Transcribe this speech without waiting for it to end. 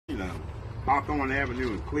Hawthorne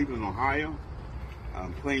Avenue in Cleveland, Ohio.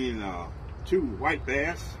 I'm cleaning 2 white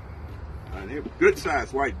bass. They're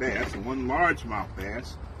good-sized white bass and 1 largemouth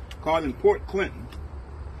bass caught in Port Clinton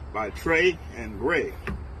by Trey and Greg.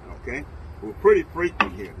 Okay, we're pretty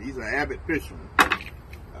frequent here. These are avid fishermen.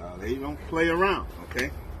 They don't play around.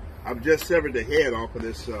 Okay, I've just severed the head off of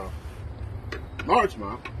this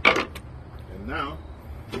largemouth, and now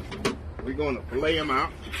we're going to fillet them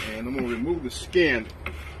out, and I'm going to remove the skin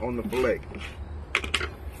on the fillet.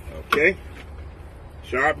 Okay,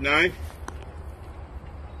 sharp knife.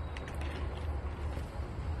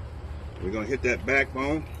 We're going to hit that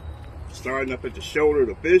backbone, starting up at the shoulder of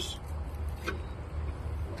the fish.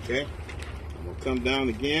 Okay, I'm going to come down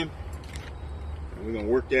again, and we're going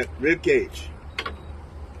to work that rib cage.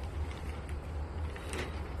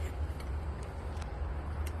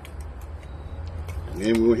 And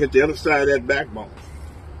then we're going to hit the other side of that backbone.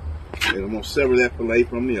 And I'm going to sever that fillet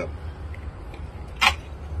from the other.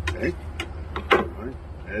 Okay, all right,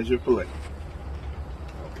 there's your fillet.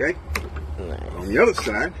 Okay, nice. On the other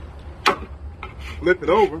side, flip it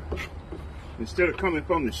over. Instead of coming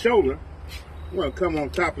from the shoulder, I'm going to come on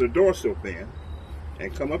top of the dorsal fin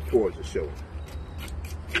and come up towards the shoulder.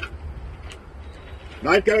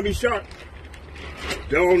 Knife got to be sharp.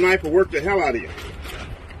 Dull knife will work the hell out of you.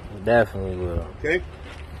 Definitely will. Okay.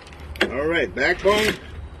 All right. Backbone,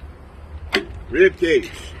 rib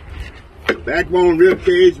cage. Backbone, rib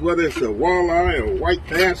cage, whether it's a walleye or white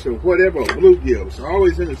bass or whatever, or bluegill, it's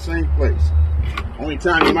always in the same place. Only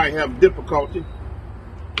time you might have difficulty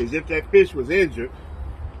is if that fish was injured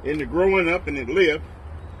in the growing up and it lived,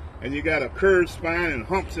 and you got a curved spine and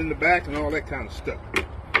humps in the back and all that kind of stuff.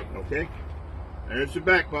 Okay, there's your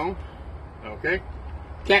backbone. Okay,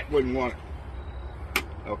 cat wouldn't want it.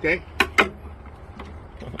 Okay,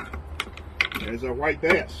 there's our white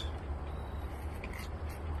bass.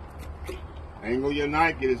 Angle your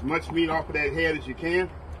knife, get as much meat off of that head as you can.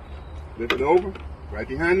 Flip it over, right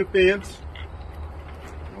behind the fins.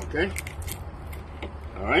 Okay.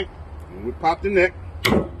 All right, and we pop the neck.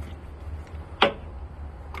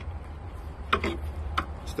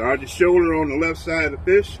 Start the shoulder on the left side of the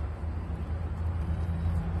fish.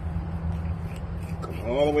 Come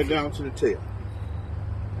all the way down to the tail.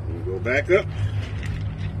 And we go back up.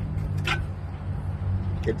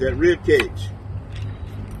 Hit that rib cage.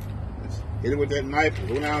 Hit it with that knife and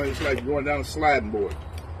go down. It's like going down a sliding board.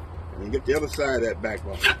 And then get the other side of that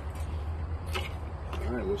backbone.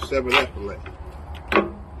 All right, we'll sever that fillet.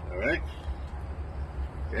 All right.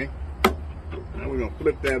 Okay. Now we're gonna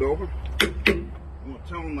flip that over. I'm gonna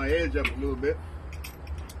tone my edge up a little bit.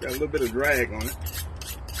 Got a little bit of drag on it.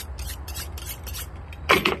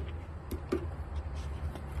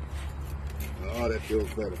 Oh, that feels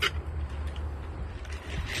better.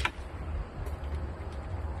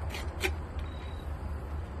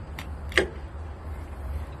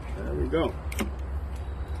 There we go.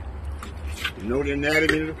 You know the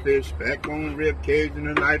anatomy of the fish, backbone, rib cage, and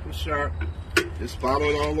the knife is sharp. Just follow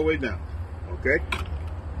it all the way down. Okay?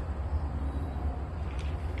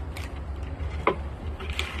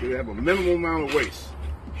 You have a minimal amount of waste.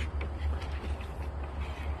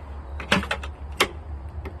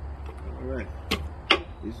 All right.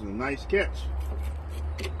 This is a nice catch.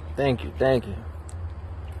 Thank you, thank you.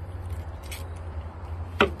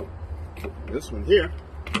 This one here,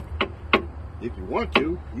 if you want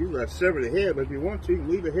to, you got to sever the head, but if you want to, you can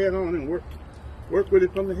leave the head on and work with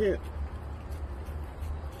it from the head.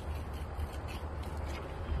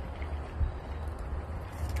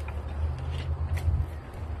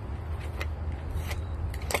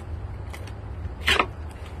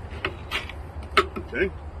 Okay.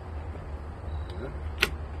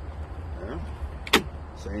 Yeah.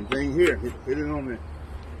 Same thing here. Hit it on the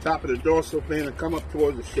top of the dorsal fin and come up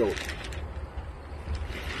towards the shoulder.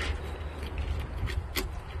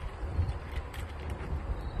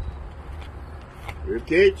 Rib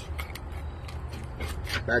cage,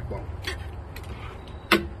 backbone.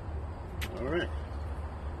 All right.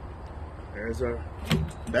 There's our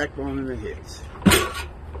backbone and the heads.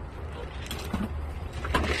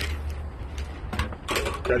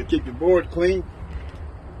 Try to keep your board clean.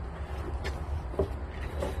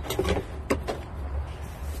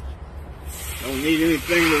 Don't need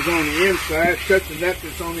anything that's on the inside touching that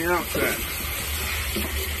that's on the outside.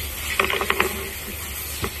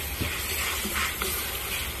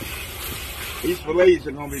 These fillets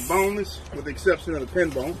are going to be boneless with the exception of the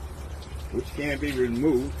pin bone, which can be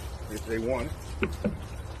removed if they want it.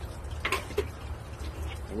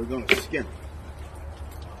 And we're going to skin it.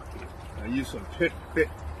 I use some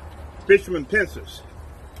fisherman pincers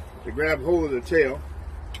to grab hold of the tail.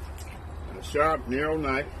 a sharp, narrow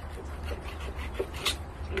knife.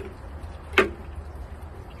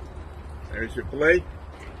 There's your fillet,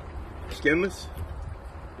 skinless.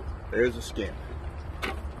 There's the skin.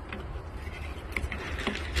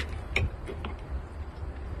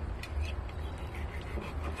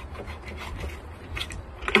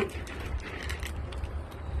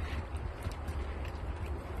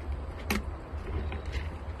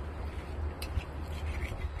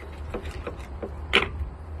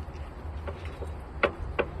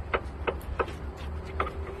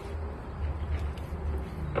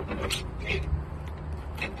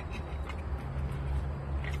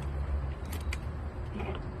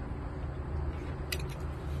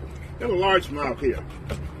 Got a largemouth here.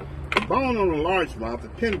 Bone on a largemouth, the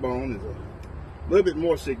pin bone, is a little bit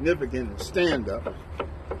more significant than stand-up.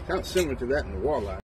 Kind of similar to that in the walleye.